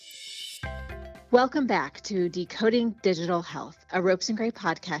Welcome back to Decoding Digital Health, a Ropes and Gray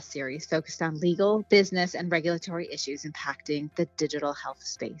podcast series focused on legal, business, and regulatory issues impacting the digital health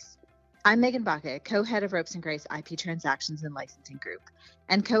space. I'm Megan Baca, co-head of Ropes and Gray's IP Transactions and Licensing Group,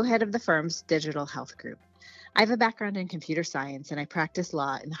 and co-head of the firm's Digital Health Group. I have a background in computer science and I practice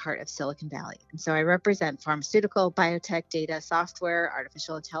law in the heart of Silicon Valley. And so I represent pharmaceutical, biotech, data, software,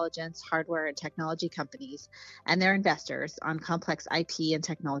 artificial intelligence, hardware, and technology companies and their investors on complex IP and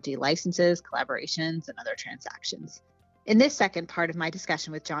technology licenses, collaborations, and other transactions. In this second part of my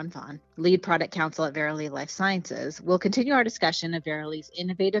discussion with John Vaughn, lead product counsel at Verily Life Sciences, we'll continue our discussion of Verily's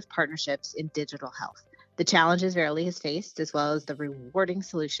innovative partnerships in digital health, the challenges Verily has faced, as well as the rewarding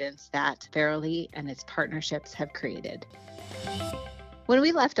solutions that Verily and its partnerships have created. When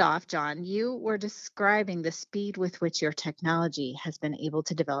we left off, John, you were describing the speed with which your technology has been able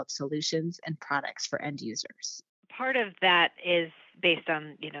to develop solutions and products for end users. Part of that is based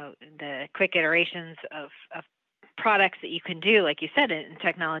on, the quick iterations of products that you can do, like you said, in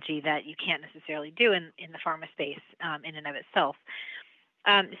technology that you can't necessarily do in the pharma space in and of itself.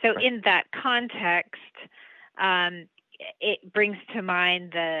 So in that context, it brings to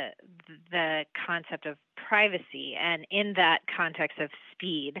mind the concept of privacy, and in that context of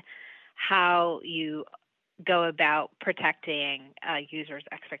speed, how you go about protecting users'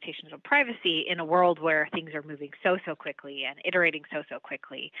 expectations of privacy in a world where things are moving so quickly and iterating so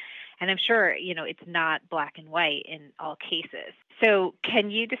quickly. And I'm sure, it's not black and white in all cases. So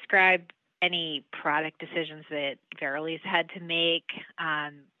can you describe any product decisions that Verily's had to make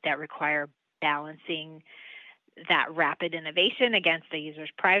that require balancing that rapid innovation against the user's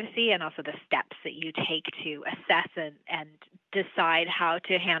privacy, and also the steps that you take to assess and decide how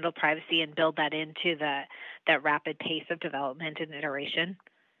to handle privacy and build that into that rapid pace of development and iteration?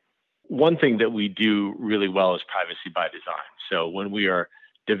 One thing that we do really well is privacy by design. So when we are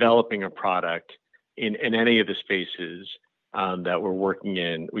developing a product in any of the spaces that we're working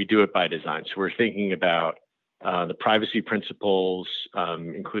in, we do it by design. So we're thinking about the privacy principles,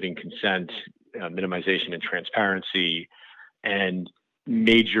 including consent, minimization and transparency, and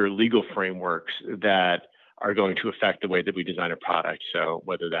major legal frameworks that are going to affect the way that we design a product. So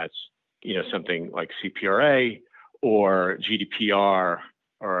whether that's something like CPRA or GDPR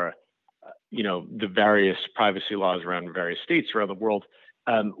or the various privacy laws around various states around the world,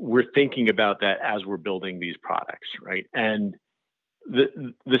 we're thinking about that as we're building these products, right? And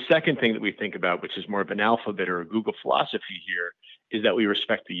the second thing that we think about, which is more of an Alphabet or a Google philosophy here, is that we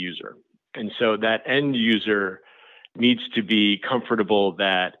respect the user. And so that end user needs to be comfortable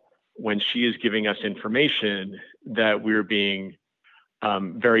that when she is giving us information, that we're being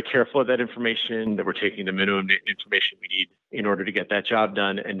very careful of that information, that we're taking the minimum information we need in order to get that job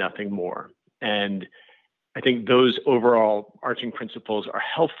done and nothing more. And I think those overall arching principles are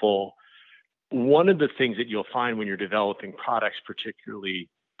helpful. One of the things that you'll find when you're developing products, particularly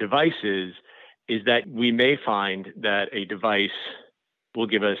devices, is that we may find that a device will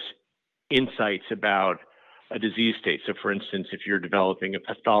give us insights about a disease state. So for instance, if you're developing a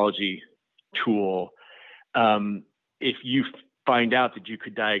pathology tool, if you find out that you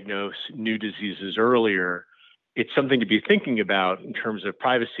could diagnose new diseases earlier, it's something to be thinking about in terms of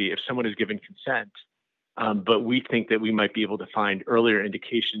privacy. If someone is given consent, but we think that we might be able to find earlier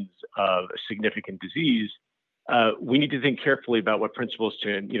indications of a significant disease, we need to think carefully about what principles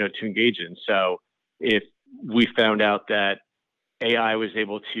to engage in. So if we found out that AI was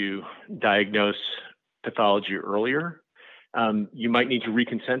able to diagnose pathology earlier, you might need to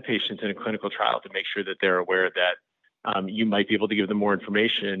reconsent patients in a clinical trial to make sure that they're aware that you might be able to give them more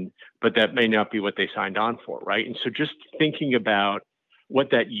information, but that may not be what they signed on for, right? And so just thinking about what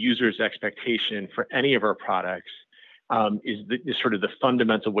that user's expectation for any of our products is sort of the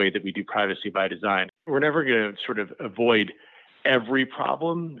fundamental way that we do privacy by design. We're never going to sort of avoid every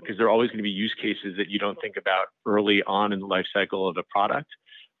problem because there are always going to be use cases that you don't think about early on in the life cycle of a product,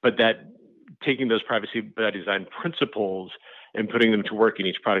 but that taking those privacy by design principles and putting them to work in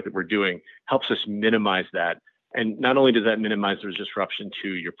each product that we're doing helps us minimize that. And not only does that minimize the disruption to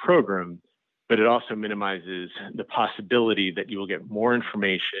your program, but it also minimizes the possibility that you will get more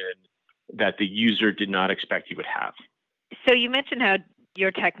information that the user did not expect you would have. So you mentioned how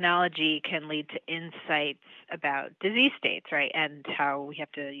your technology can lead to insights about disease states, right? And how we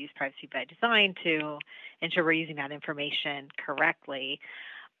have to use privacy by design to ensure we're using that information correctly.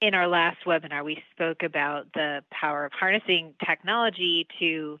 In our last webinar, we spoke about the power of harnessing technology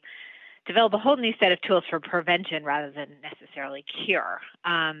to develop a whole new set of tools for prevention rather than necessarily cure.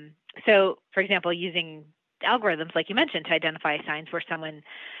 So, for example, using algorithms, like you mentioned, to identify signs where someone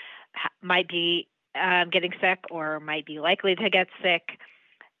might be getting sick or might be likely to get sick,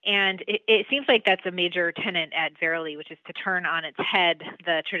 And it seems like that's a major tenet at Verily, which is to turn on its head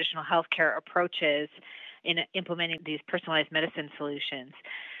the traditional healthcare approaches in implementing these personalized medicine solutions.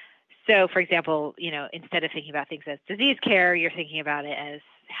 So, for example, instead of thinking about things as disease care, you're thinking about it as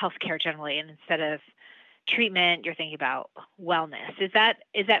healthcare generally, and instead of treatment, you're thinking about wellness. Is that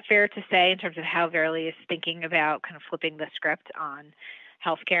fair to say in terms of how Verily is thinking about kind of flipping the script on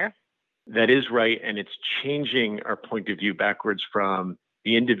healthcare? That is right, and it's changing our point of view backwards from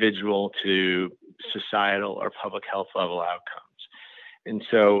the individual to societal or public health level outcomes. And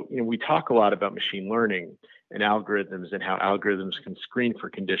so, we talk a lot about machine learning and algorithms and how algorithms can screen for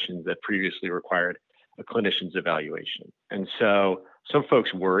conditions that previously required a clinician's evaluation. And so some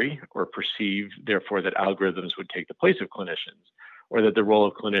folks worry or perceive, therefore, that algorithms would take the place of clinicians or that the role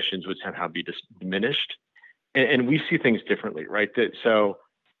of clinicians would somehow be diminished. And we see things differently, right? So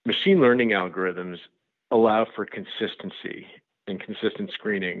machine learning algorithms allow for consistency and consistent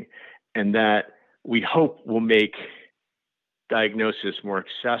screening, and that we hope will make diagnosis more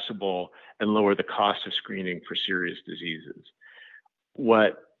accessible and lower the cost of screening for serious diseases.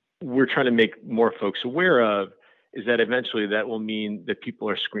 What we're trying to make more folks aware of is that eventually that will mean that people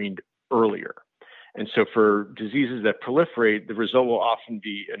are screened earlier. And so for diseases that proliferate, the result will often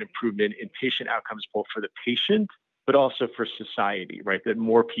be an improvement in patient outcomes, both for the patient, but also for society, right? That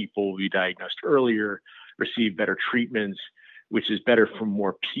more people will be diagnosed earlier, receive better treatments, which is better for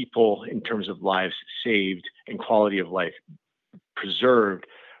more people in terms of lives saved and quality of life preserved,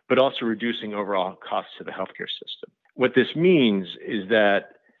 but also reducing overall costs to the healthcare system. What this means is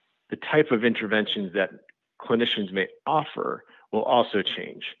that the type of interventions that clinicians may offer will also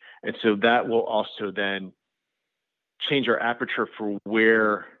change. And so that will also then change our aperture for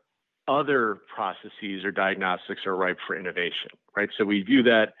where other processes or diagnostics are ripe for innovation, right? So we view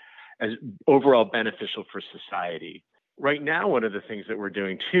that as overall beneficial for society. Right now, one of the things that we're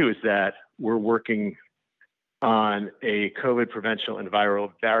doing too is that we're working on a COVID prevention and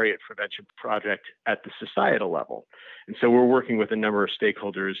viral variant prevention project at the societal level. And so we're working with a number of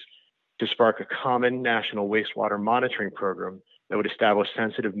stakeholders to spark a common national wastewater monitoring program that would establish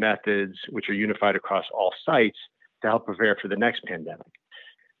sensitive methods which are unified across all sites to help prepare for the next pandemic.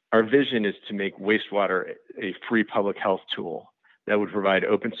 Our vision is to make wastewater a free public health tool that would provide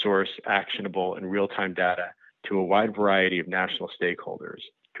open source, actionable, and real-time data to a wide variety of national stakeholders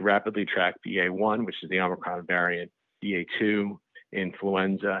to rapidly track BA1, which is the Omicron variant, BA2,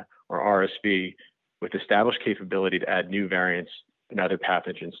 influenza, or RSV, with established capability to add new variants and other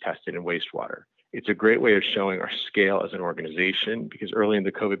pathogens tested in wastewater. It's a great way of showing our scale as an organization, because early in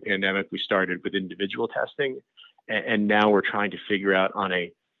the COVID pandemic, we started with individual testing, and now we're trying to figure out on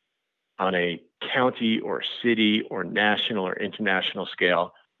a county or city or national or international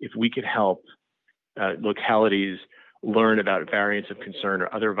scale, if we could help localities learn about variants of concern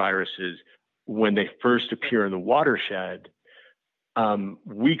or other viruses when they first appear in the watershed,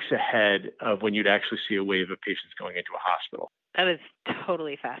 weeks ahead of when you'd actually see a wave of patients going into a hospital. That is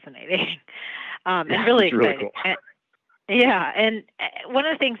totally fascinating and really exciting. Really cool. And one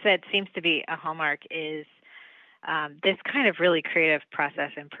of the things that seems to be a hallmark is this kind of really creative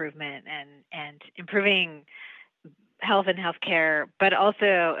process improvement and improving health and healthcare, but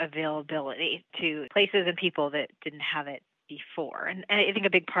also availability to places and people that didn't have it before. And I think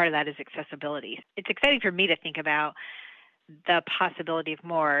a big part of that is accessibility. It's exciting for me to think about the possibility of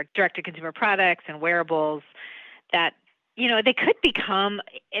more direct-to-consumer products and wearables that, they could become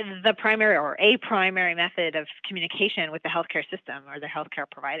the primary or a primary method of communication with the healthcare system or the healthcare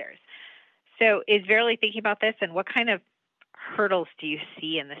providers. So is Verily thinking about this, and what kind of hurdles do you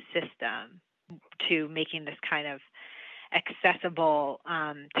see in the system to making this kind of accessible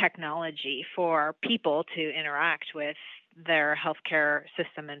technology for people to interact with their healthcare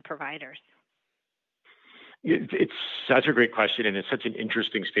system and providers? It's such a great question, and it's such an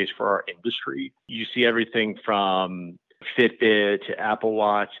interesting space for our industry. You see everything from Fitbit to Apple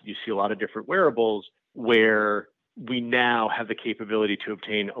Watch. You see a lot of different wearables where we now have the capability to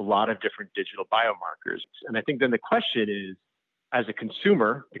obtain a lot of different digital biomarkers. And I think then the question is, as a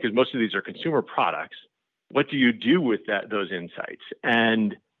consumer, because most of these are consumer products, what do you do with those insights?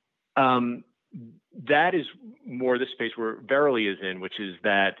 And that is more the space where Verily is in, which is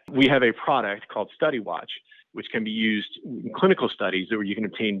that we have a product called StudyWatch, which can be used in clinical studies where you can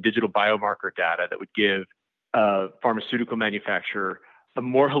obtain digital biomarker data that would give a pharmaceutical manufacturer a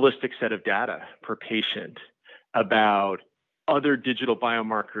more holistic set of data per patient about other digital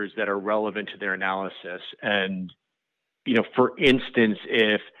biomarkers that are relevant to their analysis. And, for instance,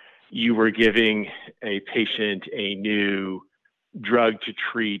 if you were giving a patient a new drug to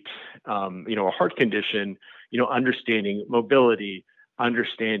treat, a heart condition, understanding mobility,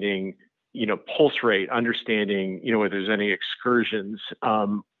 understanding, pulse rate, understanding, whether there's any excursions,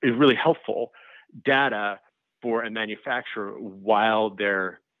 is really helpful data for a manufacturer while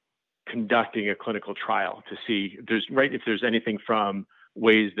they're conducting a clinical trial to see if there's anything from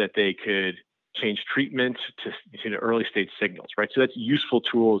ways that they could change treatment to early stage signals, right? So that's useful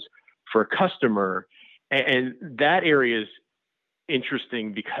tools for a customer. And that area is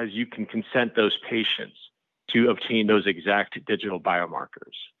interesting because you can consent those patients to obtain those exact digital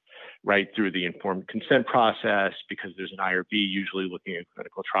biomarkers, right, through the informed consent process, because there's an IRB usually looking at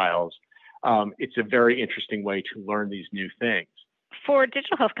clinical trials. It's a very interesting way to learn these new things. For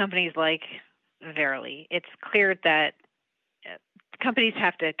digital health companies like Verily, it's clear that companies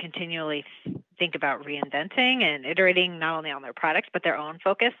have to continually think about reinventing and iterating not only on their products, but their own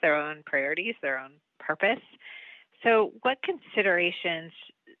focus, their own priorities, their own purpose. So what considerations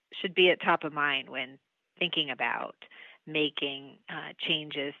should be at top of mind when thinking about making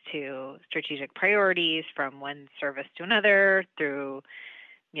changes to strategic priorities from one service to another through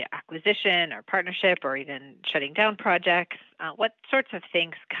acquisition or partnership or even shutting down projects? What sorts of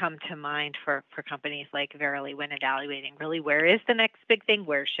things come to mind for companies like Verily when evaluating really where is the next big thing?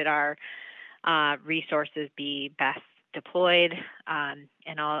 Where should our resources be best deployed,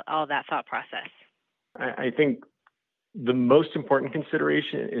 and all that thought process? I think the most important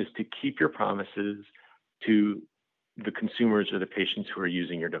consideration is to keep your promises to the consumers or the patients who are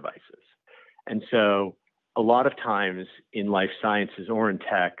using your devices. And so a lot of times in life sciences or in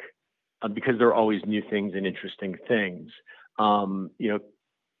tech, because there are always new things and interesting things,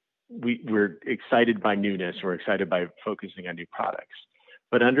 we're excited by newness. We're excited by focusing on new products.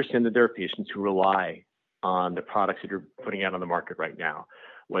 But understand that there are patients who rely on the products that you're putting out on the market right now,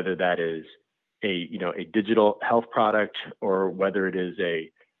 whether that is a digital health product, or whether it is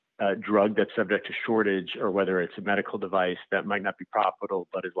a drug that's subject to shortage, or whether it's a medical device that might not be profitable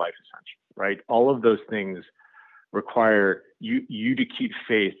but is life essential, right? All of those things require you to keep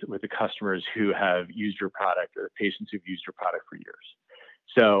faith with the customers who have used your product or the patients who've used your product for years.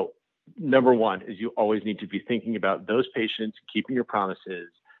 So number one is you always need to be thinking about those patients, keeping your promises,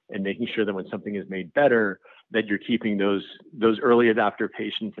 and making sure that when something is made better, that you're keeping those early adopter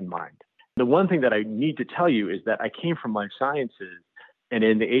patients in mind. The one thing that I need to tell you is that I came from life sciences, and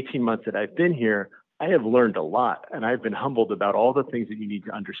in the 18 months that I've been here, I have learned a lot, and I've been humbled about all the things that you need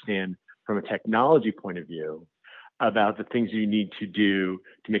to understand from a technology point of view, about the things you need to do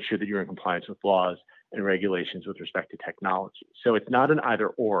to make sure that you're in compliance with laws and regulations with respect to technology. So it's not an either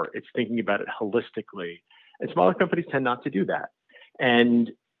or, it's thinking about it holistically. And smaller companies tend not to do that.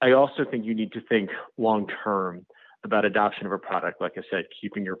 And I also think you need to think long-term about adoption of a product. Like I said,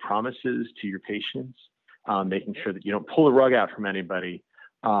 keeping your promises to your patients, making sure that you don't pull the rug out from anybody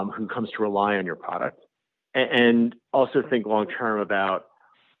who comes to rely on your product. And also think long-term about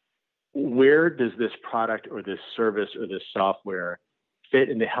where does this product or this service or this software fit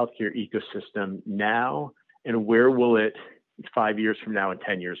in the healthcare ecosystem now, and where will it 5 years from now and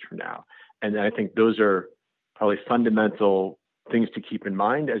 10 years from now? And I think those are probably fundamental things to keep in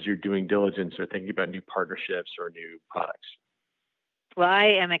mind as you're doing diligence or thinking about new partnerships or new products. Well, I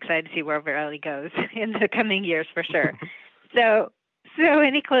am excited to see where Verily goes in the coming years for sure. So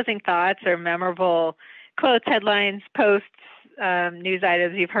any closing thoughts or memorable quotes, headlines, posts, news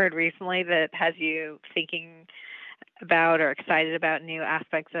items you've heard recently that has you thinking about or excited about new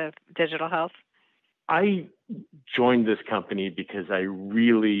aspects of digital health? I joined this company because I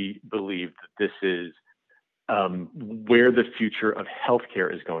really believe that this is where the future of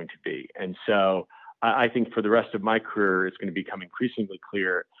healthcare is going to be. And so I think for the rest of my career, it's going to become increasingly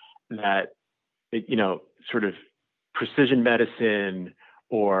clear that, sort of precision medicine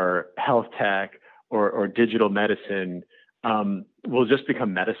or health tech or digital medicine will just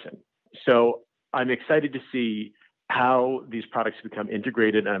become medicine. So I'm excited to see how these products become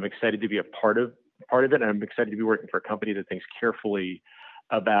integrated, and I'm excited to be a part of it. And I'm excited to be working for a company that thinks carefully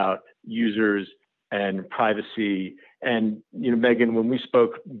about users and privacy. And, Megan, when we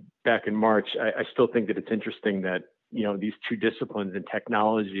spoke back in March, I still think that it's interesting that, these two disciplines in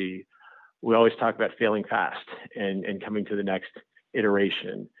technology, we always talk about failing fast and coming to the next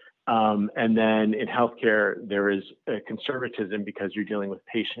iteration. And then in healthcare, there is a conservatism because you're dealing with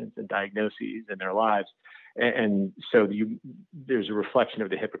patients and diagnoses in their lives. And so there's a reflection of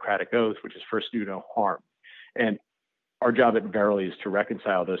the Hippocratic Oath, which is first do no harm. And our job at Verily is to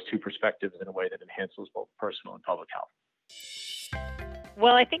reconcile those two perspectives in a way that enhances both personal and public health.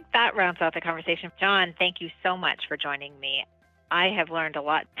 Well, I think that rounds out the conversation. John, thank you so much for joining me. I have learned a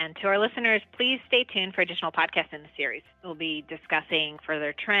lot. And to our listeners, please stay tuned for additional podcasts in the series. We'll be discussing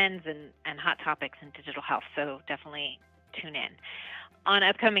further trends and hot topics in digital health, so definitely tune in. On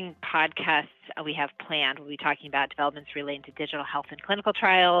upcoming podcasts we have planned, we'll be talking about developments relating to digital health and clinical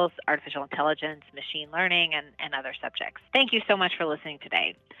trials, artificial intelligence, machine learning, and other subjects. Thank you so much for listening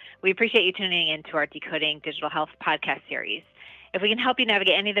today. We appreciate you tuning in to our Decoding Digital Health podcast series. If we can help you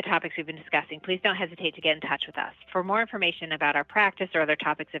navigate any of the topics we've been discussing, please don't hesitate to get in touch with us. For more information about our practice or other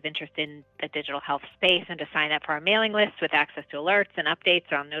topics of interest in the digital health space, and to sign up for our mailing list with access to alerts and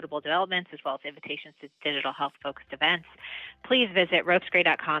updates on notable developments, as well as invitations to digital health-focused events, please visit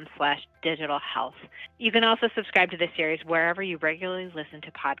ropesgray.com/digital health. You can also subscribe to this series wherever you regularly listen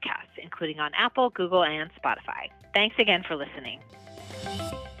to podcasts, including on Apple, Google, and Spotify. Thanks again for listening.